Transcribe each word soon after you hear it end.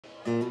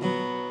Said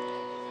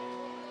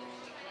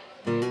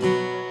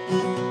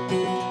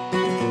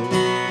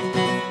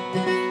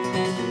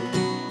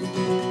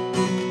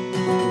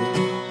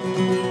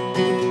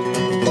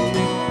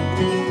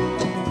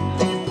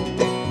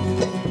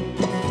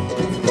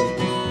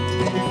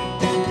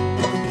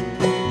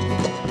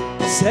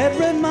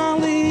Red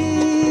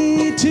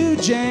Molly to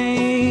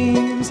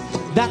James,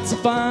 that's a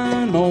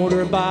fine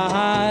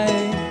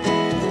motorbike.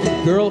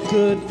 Girl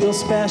could feel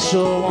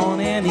special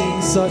on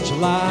any such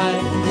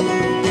light.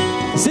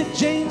 Said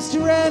James to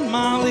Red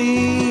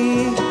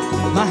Molly,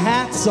 my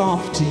hat's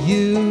off to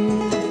you.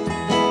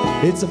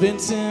 It's a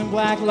Vincent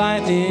Black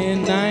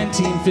Lightning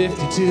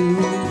 1952.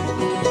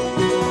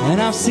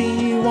 And I've seen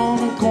you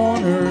on the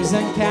corners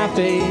and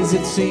cafes,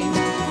 it seems.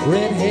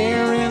 Red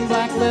hair and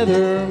black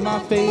leather, my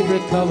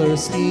favorite color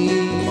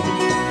scheme.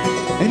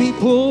 And he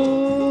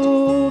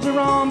pulled her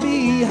on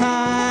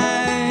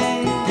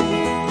behind,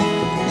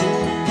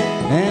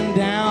 and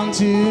down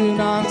to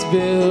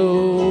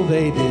Knoxville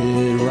they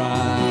did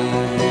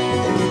ride.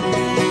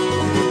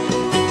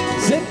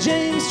 Said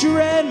James to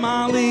Red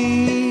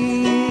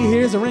Molly,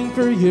 here's a ring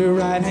for your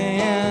right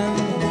hand,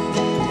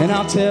 and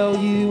I'll tell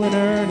you in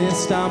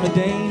earnest I'm a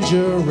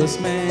dangerous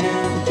man.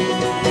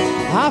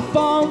 I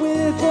fought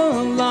with the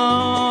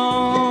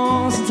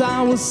law since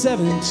I was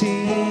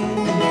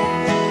 17.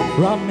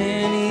 Robbed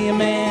many a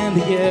man to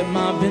get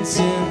my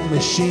Vincent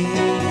machine.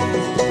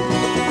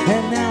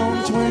 And now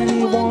I'm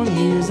 21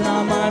 years and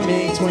I might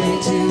make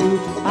 22.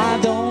 I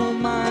don't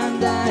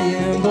mind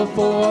dying but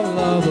for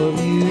love of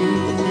you.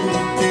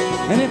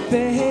 And if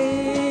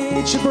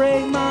fate should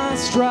break my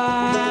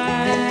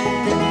stride,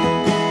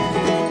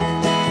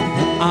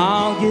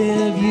 I'll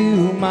give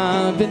you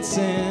my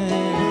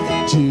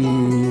Vincent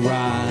to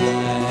ride.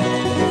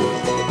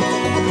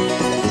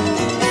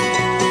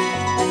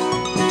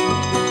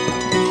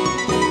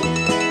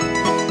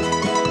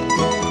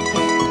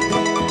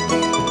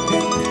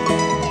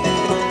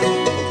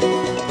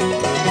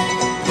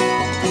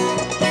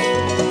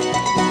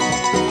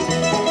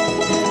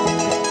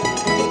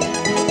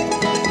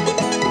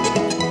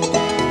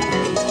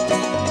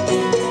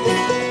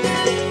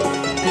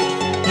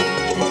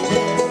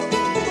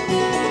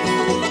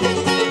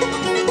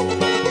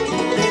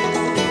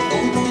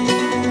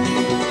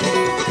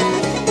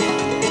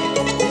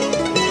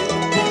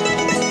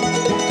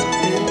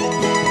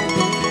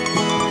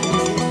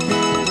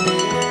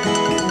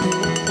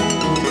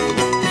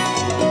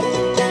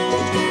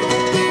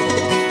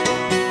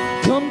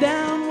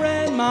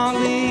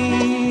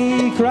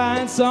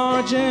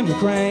 Sergeant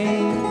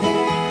McCrane,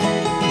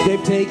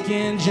 they've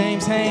taken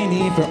James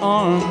Haney for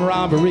armed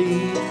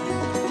robbery.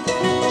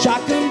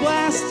 Shotgun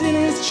blast in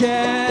his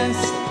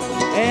chest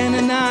and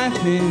a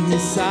knife in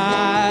his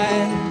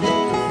side.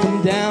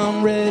 Come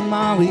down Red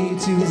Molly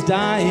to his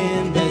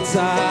dying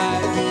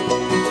bedside.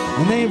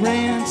 When they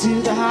ran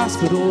to the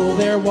hospital,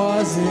 there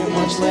wasn't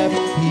much left.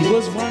 He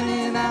was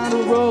running out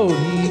of road,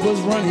 he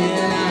was running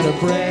out of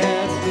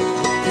breath.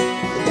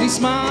 He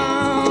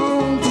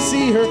smiled to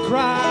see her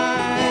cry.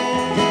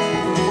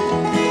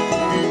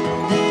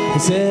 He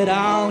said,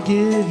 I'll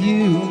give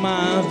you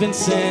my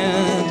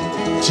Vincent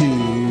to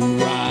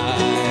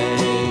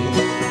ride.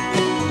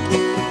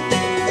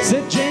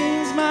 Said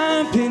James,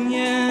 my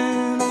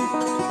opinion,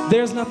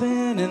 there's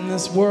nothing in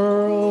this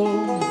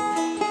world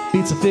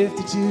beats a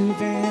 52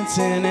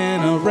 Vincent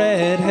and a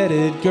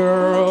red-headed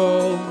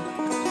girl.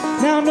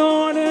 Now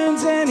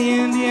Northerns and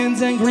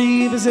Indians and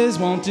Grievuses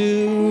won't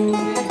do.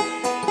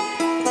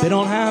 They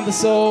don't have the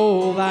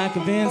soul like a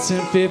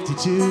Vincent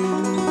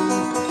 52.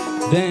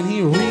 Then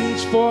he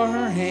reached for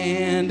her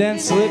hand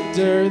and slipped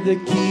her the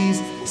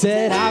keys.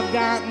 Said, I've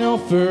got no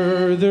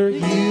further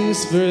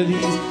use for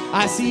these.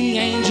 I see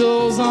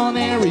angels on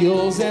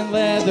aerials and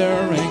leather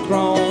and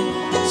chrome,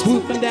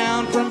 swooping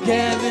down from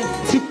Kevin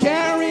to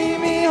carry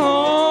me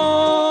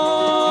home.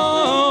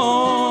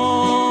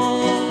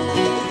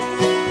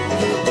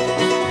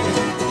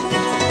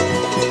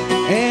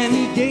 And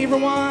he gave her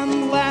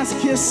one last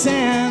kiss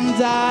and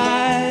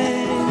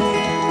died.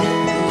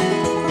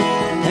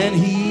 And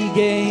he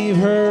gave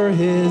her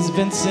his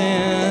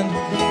Vincent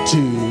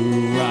to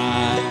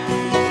ride.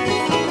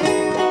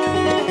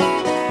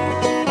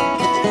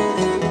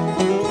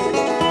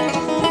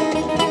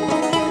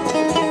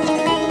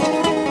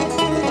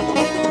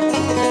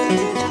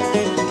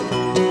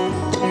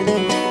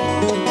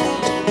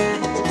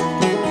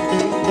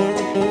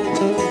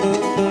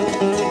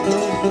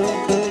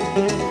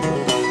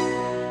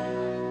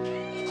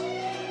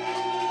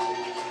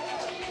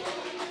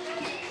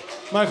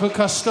 Michael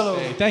Costello.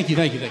 Hey, thank you.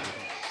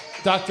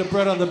 Dr.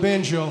 Brett on the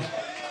banjo.